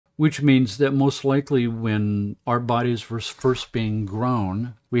which means that most likely when our bodies were first being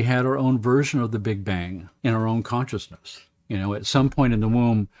grown, we had our own version of the Big Bang in our own consciousness. At some point in the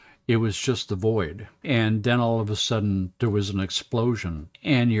womb, it was just the void. And then all of a sudden, there was an explosion,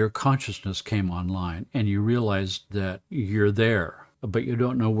 and your consciousness came online, and you realized that you're there, but you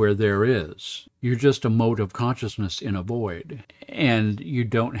don't know where there is. You're just a mode of consciousness in a void, and you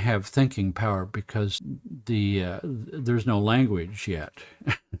don't have thinking power because there's no language yet.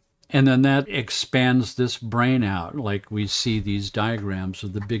 And then that expands this brain out, like we see these diagrams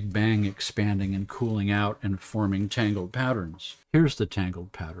of the Big Bang expanding and cooling out and forming tangled patterns. Here's the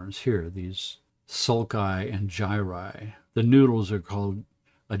tangled patterns here, these sulci and gyri. The noodles are called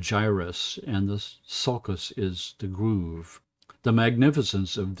a gyrus, and the sulcus is the groove. The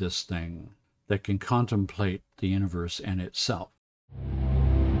magnificence of this thing that can contemplate the universe and itself.